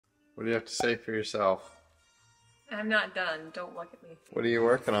What do you have to say for yourself? I'm not done. Don't look at me. What are you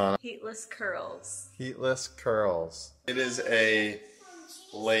working on? Heatless curls. Heatless curls. It is a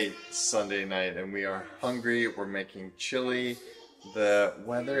late Sunday night and we are hungry. We're making chili. The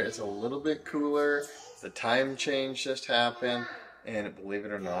weather is a little bit cooler. The time change just happened. And believe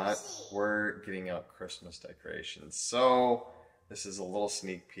it or not, we're getting out Christmas decorations. So this is a little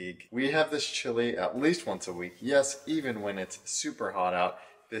sneak peek. We have this chili at least once a week. Yes, even when it's super hot out.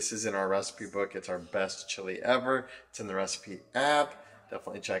 This is in our recipe book. It's our best chili ever. It's in the recipe app.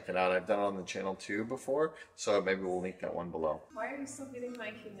 Definitely check it out. I've done it on the channel too before, so maybe we'll link that one below. Why are you still getting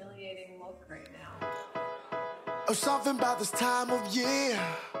my humiliating look right now? Oh, something about this time of year,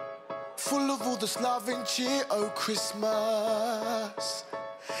 full of all this love and cheer. Oh, Christmas,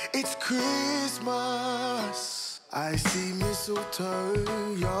 it's Christmas. I see mistletoe,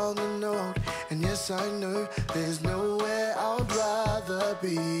 young and old, and yes, I know there's nowhere I'd rather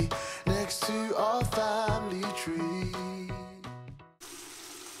be next to our family tree.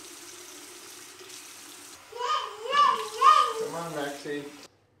 Come on, Maxie.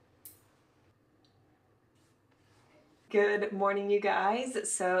 Good morning, you guys.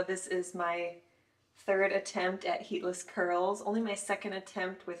 So this is my third attempt at heatless curls, only my second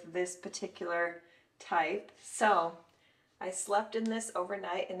attempt with this particular type. So I slept in this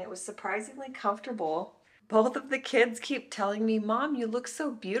overnight and it was surprisingly comfortable. Both of the kids keep telling me, Mom, you look so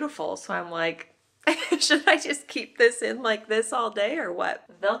beautiful. So I'm like, should I just keep this in like this all day or what?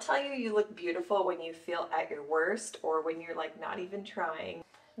 They'll tell you you look beautiful when you feel at your worst or when you're like not even trying.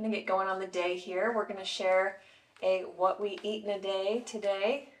 I'm gonna get going on the day here. We're gonna share a what we eat in a day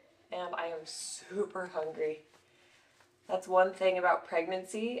today, and I am super hungry. That's one thing about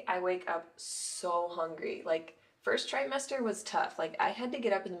pregnancy. I wake up so hungry. Like, first trimester was tough. Like, I had to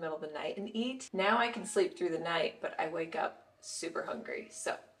get up in the middle of the night and eat. Now I can sleep through the night, but I wake up super hungry.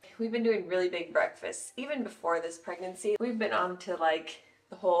 So we've been doing really big breakfasts. Even before this pregnancy, we've been on to like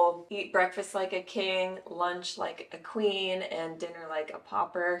the whole eat breakfast like a king, lunch like a queen, and dinner like a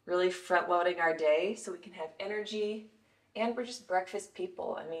pauper. Really front loading our day so we can have energy. And we're just breakfast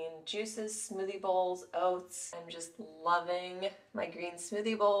people. I mean, juices, smoothie bowls, oats. I'm just loving my green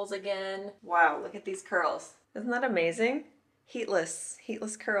smoothie bowls again. Wow, look at these curls. Isn't that amazing? Heatless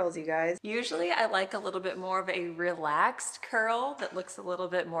curls, you guys. Usually I like a little bit more of a relaxed curl that looks a little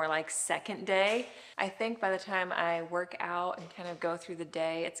bit more like second day. I think by the time I work out and kind of go through the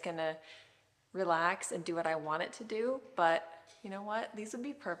day, it's gonna relax and do what I want it to do. But you know what? These would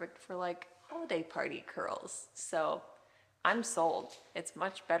be perfect for like holiday party curls. So I'm sold. It's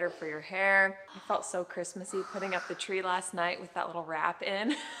much better for your hair. I felt so Christmassy putting up the tree last night with that little wrap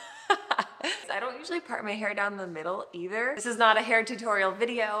in. I don't usually part my hair down the middle either. This is not a hair tutorial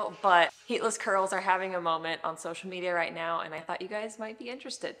video, but heatless curls are having a moment on social media right now, and I thought you guys might be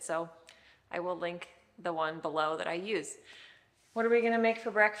interested. So I will link the one below that I use. What are we gonna make for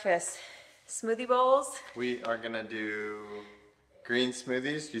breakfast? Smoothie bowls? We are gonna do green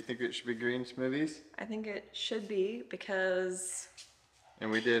smoothies. Do you think it should be green smoothies? I think it should be because...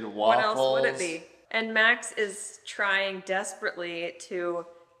 And we did waffles. What else would it be? And Max is trying desperately to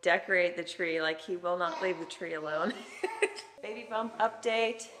decorate the tree. Like, he will not leave the tree alone. Baby bump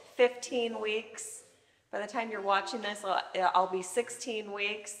update, 15 weeks. By the time you're watching this, I'll be 16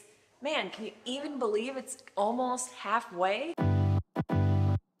 weeks. Man, can you even believe it's almost halfway?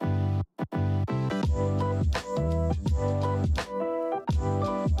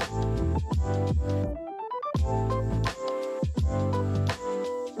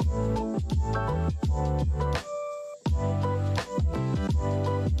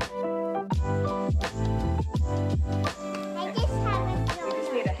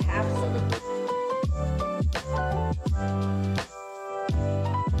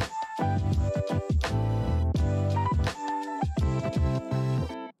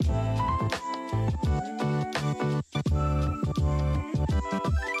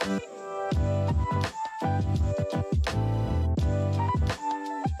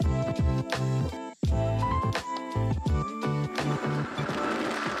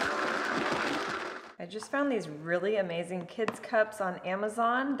 I just found these really amazing kids cups on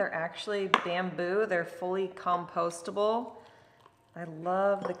Amazon. They're actually bamboo. They're fully compostable. I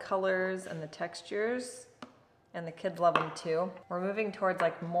love the colors and the textures, and the kids love them too. We're moving towards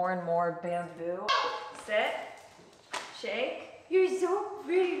like more and more bamboo. Sit, shake. You're so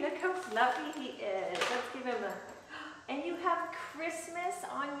pretty. Look how fluffy he is. Let's give him a... And you have Christmas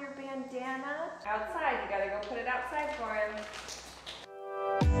on your bandana. Outside, you gotta go put it outside for him.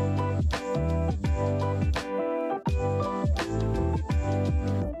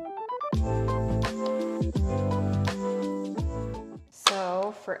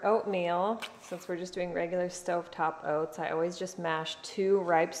 So for oatmeal, since we're just doing regular stovetop oats, I always just mash 2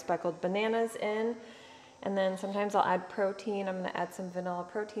 ripe speckled bananas in. And then sometimes I'll add protein. I'm gonna add some vanilla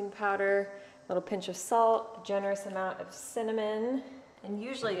protein powder, a little pinch of salt, a generous amount of cinnamon. And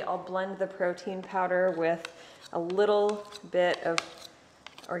usually I'll blend the protein powder with a little bit of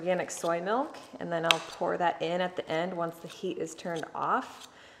organic soy milk, and then I'll pour that in at the end once the heat is turned off,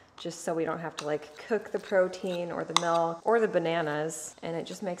 just so we don't have to like cook the protein or the milk or the bananas, and it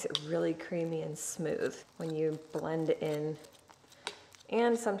just makes it really creamy and smooth when you blend in.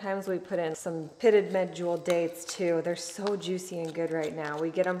 And sometimes we put in some pitted medjool dates too. They're so juicy and good right now. We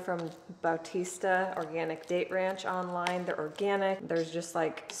get them from Bautista Organic Date Ranch online. They're organic. They're just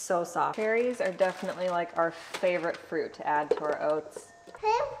like so soft. Cherries are definitely like our favorite fruit to add to our oats.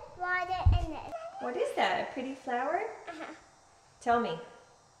 Put water in it. What is that, a pretty flower? Tell me.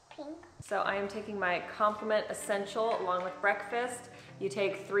 Pink. So I am taking my Complement Essential along with breakfast. You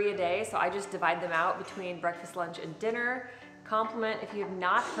take 3 a day, so I just divide them out between breakfast, lunch, and dinner. Complement, if you have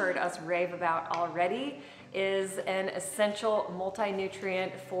not heard us rave about already, is an essential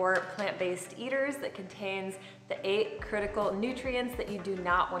multi-nutrient for plant-based eaters that contains the 8 critical nutrients that you do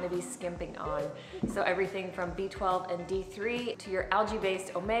not want to be skimping on. So everything from B12 and D3 to your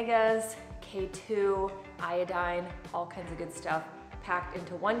algae-based omegas, K2, iodine, all kinds of good stuff, packed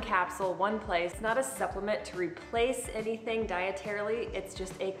into 1 capsule, 1 place. It's not a supplement to replace anything dietarily, it's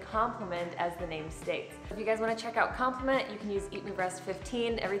just a complement, as the name states. If you guys want to check out Complement, you can use EatMoveRest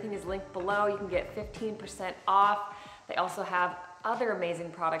 15. Everything is linked below. You can get 15% off. They also have other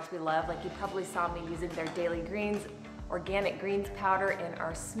amazing products we love, like you probably saw me using their Daily Greens organic greens powder in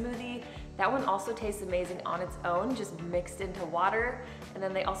our smoothie. That one also tastes amazing on its own, just mixed into water. And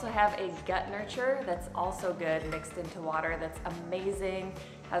then they also have a gut nurture that's also good mixed into water. That's amazing,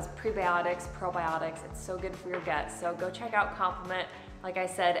 has prebiotics, probiotics. It's so good for your gut. So go check out Complement. Like I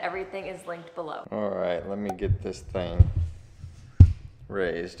said, everything is linked below. All right, let me get this thing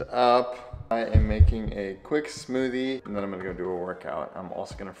raised up. I am making a quick smoothie and then I'm gonna go do a workout. I'm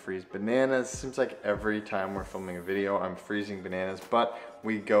also gonna freeze bananas. Seems like every time we're filming a video, I'm freezing bananas, but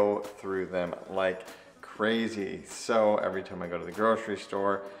we go through them like crazy. So every time I go to the grocery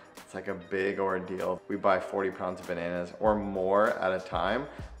store, it's like a big ordeal. We buy 40 pounds of bananas or more at a time,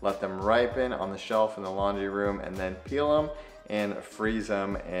 let them ripen on the shelf in the laundry room, and then peel them and freeze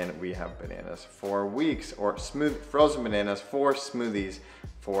them, and we have bananas for weeks, or frozen bananas for smoothies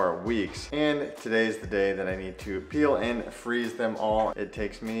for weeks. And today's the day that I need to peel and freeze them all. It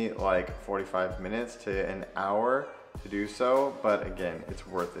takes me like 45 minutes to an hour to do so, but again, it's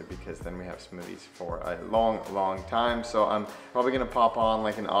worth it because then we have smoothies for a long time. So I'm probably gonna pop on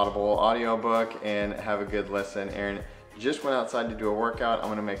like an Audible audiobook and have a good listen. Erin just went outside to do a workout. I'm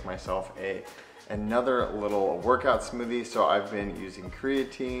gonna make myself another little workout smoothie. So I've been using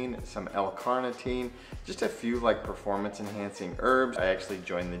creatine, some L-carnitine, just a few like performance enhancing herbs. I actually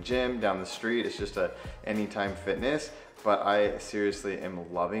joined the gym down the street. It's just a Anytime Fitness, but I seriously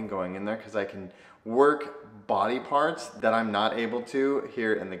am loving going in there because I can work body parts that I'm not able to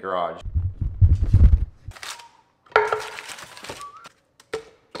here in the garage.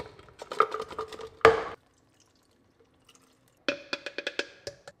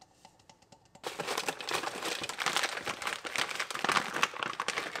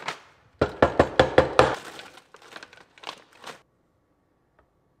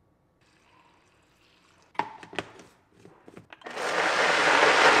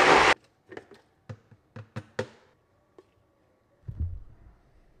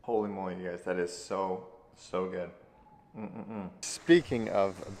 Holy moly, you guys, that is so good. Speaking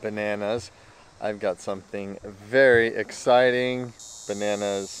of bananas, I've got something very exciting.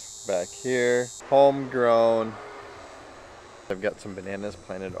 Bananas back here, homegrown. I've got some bananas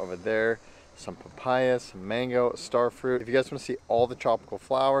planted over there, some papaya, some mango, starfruit. If you guys want to see all the tropical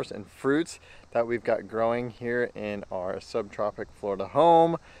flowers and fruits that we've got growing here in our subtropic Florida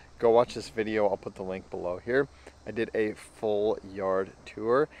home, go watch this video. I'll put the link below here. I did a full yard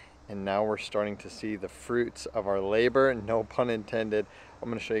tour and now we're starting to see the fruits of our labor, no pun intended. I'm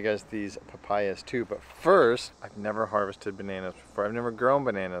gonna show you guys these papayas too, but first, I've never harvested bananas before. I've never grown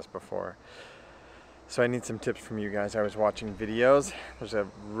bananas before. So I need some tips from you guys. I was watching videos. There's a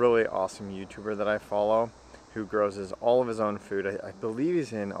really awesome YouTuber that I follow who grows all of his own food. I believe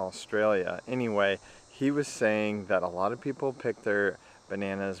he's in Australia. Anyway, he was saying that a lot of people pick their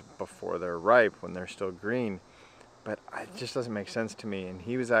bananas before they're ripe, when they're still green. But it just doesn't make sense to me. And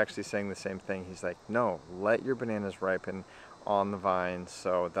he was actually saying the same thing. He's like, no, let your bananas ripen on the vines.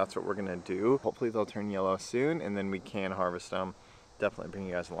 So that's what we're gonna do. Hopefully they'll turn yellow soon and then we can harvest them. Definitely bring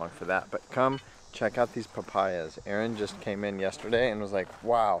you guys along for that. But come Check out these papayas. Erin just came in yesterday and was like,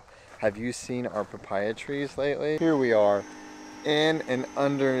 wow, have you seen our papaya trees lately? Here we are in and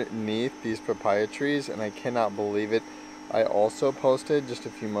underneath these papaya trees, and I cannot believe it. I also posted just a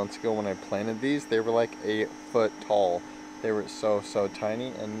few months ago when I planted these, they were like 8 foot tall. They were so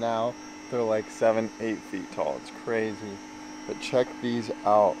tiny, and now they're like 7, 8 feet tall. It's crazy. But check these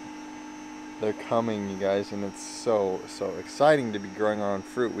out. They're coming, you guys, and it's so exciting to be growing our own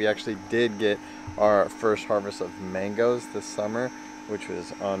fruit. We actually did get our first harvest of mangoes this summer, which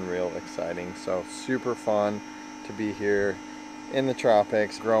was unreal exciting. So super fun to be here in the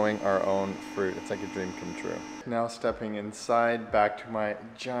tropics growing our own fruit. It's like a dream come true. Now stepping inside back to my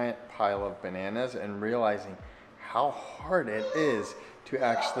giant pile of bananas and realizing how hard it is to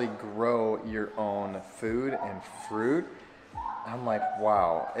actually grow your own food and fruit. I'm like,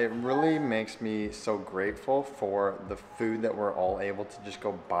 wow, it really makes me so grateful for the food that we're all able to just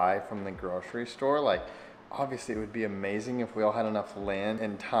go buy from the grocery store. Like, obviously it would be amazing if we all had enough land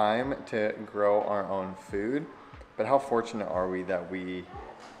and time to grow our own food, but how fortunate are we that we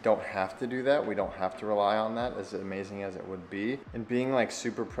don't have to do that. We don't have to rely on that, as amazing as it would be. And being like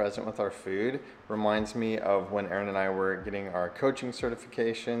super present with our food reminds me of when Erin and I were getting our coaching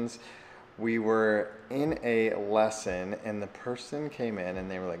certifications. We were in a lesson and the person came in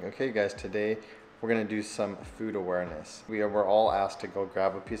and they were like, okay guys, today we're gonna do some food awareness. We were all asked to go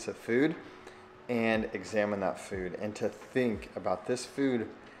grab a piece of food and examine that food and to think about this food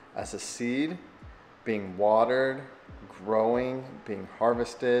as a seed being watered, growing, being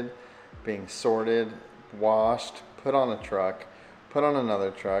harvested, being sorted, washed, put on a truck, put on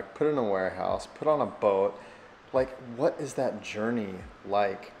another truck, put in a warehouse, put on a boat. Like, what is that journey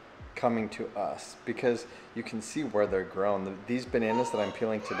like coming to us? Because you can see where they're grown. These bananas that I'm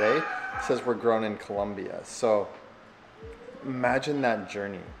peeling today says we're grown in Colombia. So imagine that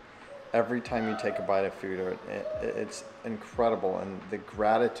journey. Every time you take a bite of food, it's incredible. And the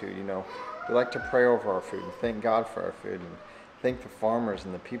gratitude, you know, we like to pray over our food and thank God for our food and thank the farmers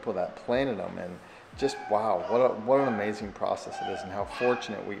and the people that planted them. And just, wow, what an amazing process it is, and how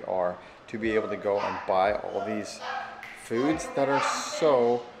fortunate we are to be able to go and buy all these foods that are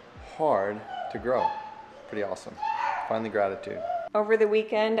so hard to grow. Pretty awesome. Find the gratitude. Over the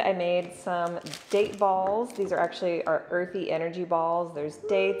weekend, I made some date balls. These are actually our earthy energy balls. There's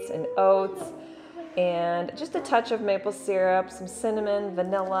dates and oats and just a touch of maple syrup, some cinnamon,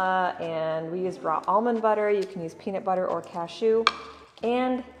 vanilla, and we used raw almond butter. You can use peanut butter or cashew.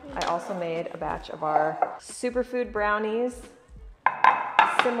 And I also made a batch of our superfood brownies.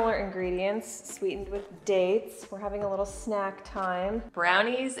 Similar ingredients, sweetened with dates. We're having a little snack time.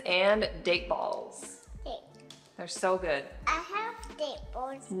 Brownies and date balls. They're so good. I have date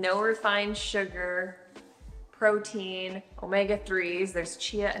balls. No refined sugar, protein, omega-3s. There's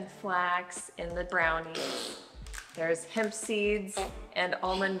chia and flax in the brownies. There's hemp seeds and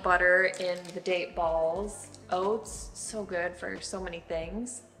almond butter in the date balls. Oats, so good for so many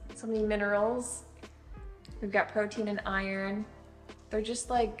things. So many minerals. We've got protein and iron. They're just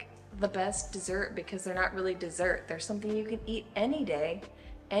like the best dessert because they're not really dessert. They're something you can eat any day,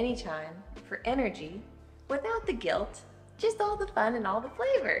 anytime, for energy, without the guilt, just all the fun and all the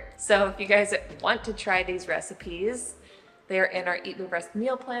flavor. So if you guys want to try these recipes, they're in our EatMoveRest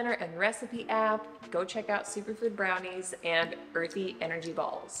meal planner and recipe app. Go check out superfood brownies and earthy energy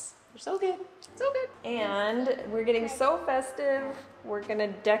balls. They're so good, so good. And we're getting so festive. We're gonna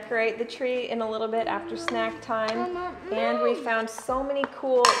decorate the tree in a little bit after snack time. And we found so many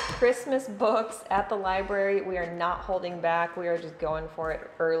cool Christmas books at the library. We are not holding back. We are just going for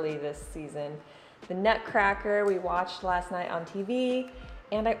it early this season. The Nutcracker we watched last night on TV,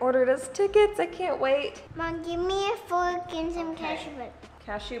 and I ordered us tickets. I can't wait. Mom, give me a fork and some cashew butter.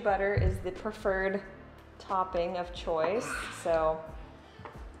 Cashew butter is the preferred topping of choice, so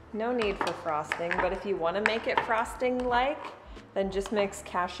no need for frosting, but if you want to make it frosting-like, then just mix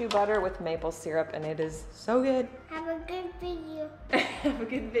cashew butter with maple syrup, and it is so good. Have a good video. Have a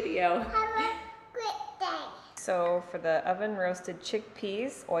good video. Have a great day. So for the oven roasted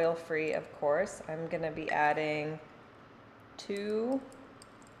chickpeas, oil-free of course, I'm gonna be adding 2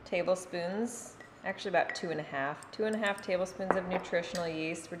 tablespoons, actually about 2.5 tablespoons of nutritional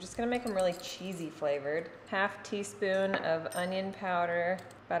yeast. We're just gonna make them really cheesy flavored. 1/2 teaspoon of onion powder,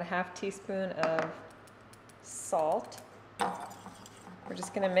 about 1/2 teaspoon of salt. We're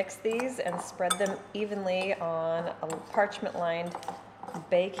just gonna mix these and spread them evenly on a parchment lined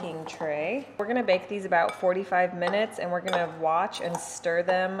baking tray. We're gonna bake these about 45 minutes and we're gonna watch and stir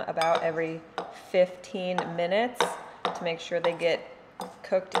them about every 15 minutes to make sure they get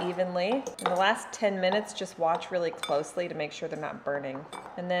cooked evenly. In the last 10 minutes, just watch really closely to make sure they're not burning.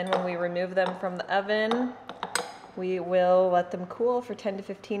 And then when we remove them from the oven, we will let them cool for 10 to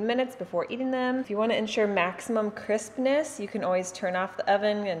 15 minutes before eating them. If you want to ensure maximum crispness, you can always turn off the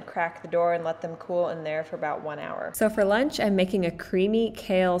oven and crack the door and let them cool in there for about 1 hour. So for lunch, I'm making a creamy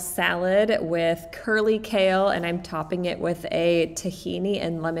kale salad with curly kale, and I'm topping it with a tahini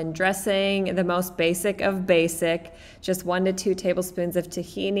and lemon dressing, the most basic of basic. Just 1 to 2 tablespoons of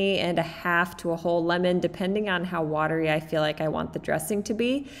tahini and a half to a whole lemon, depending on how watery I feel like I want the dressing to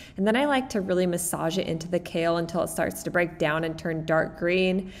be. And then I like to really massage it into the kale until it starts to break down and turn dark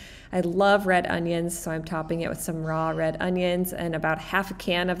green. I love red onions, so I'm topping it with some raw red onions and about half a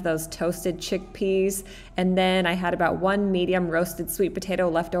can of those toasted chickpeas. And then I had about 1 medium roasted sweet potato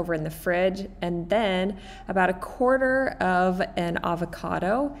left over in the fridge, and then about a quarter of an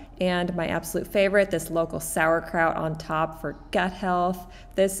avocado, and my absolute favorite, this local sauerkraut on top for gut health.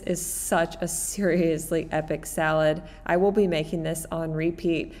 This is such a seriously epic salad. I will be making this on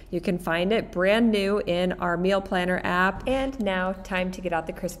repeat. You can find it brand new in our meal planner app. And now, time to get out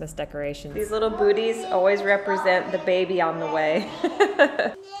the Christmas decorations. These little booties always represent the baby on the way.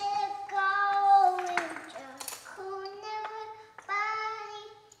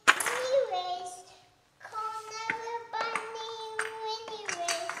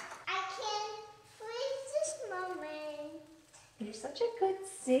 You're such a good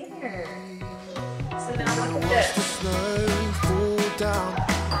singer. So now look at Watch the this. snow fall down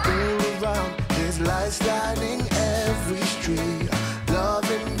all around. There's lights lighting every street.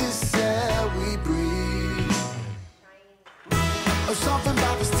 Loving this air we breathe. Oh, something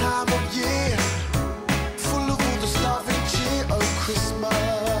about this time of year, full of all this love and cheer. Oh,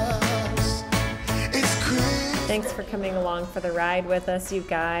 Christmas, it's Christmas. Thanks for coming along for the ride with us, you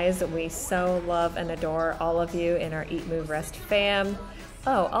guys. We so love and adore all of you in our Eat, Move, Rest fam.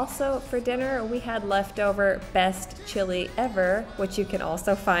 Oh, also for dinner, we had leftover best chili ever, which you can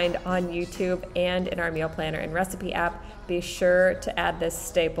also find on YouTube and in our meal planner and recipe app. Be sure to add this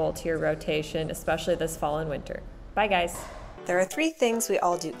staple to your rotation, especially this fall and winter. Bye, guys. There are 3 things we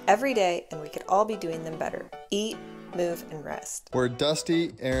all do every day, and we could all be doing them better. Eat, move, and rest. We're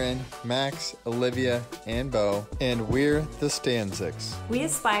Dusty, Erin, Max, Olivia, and Bo, and we're the Stanzics. We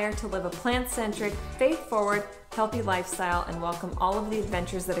aspire to live a plant-centric, faith-forward, healthy lifestyle and welcome all of the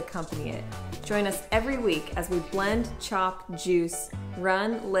adventures that accompany it. Join us every week as we blend, chop, juice,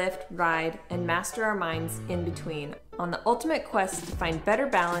 run, lift, ride, and master our minds in between on the ultimate quest to find better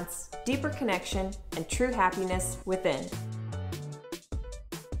balance, deeper connection, and true happiness within.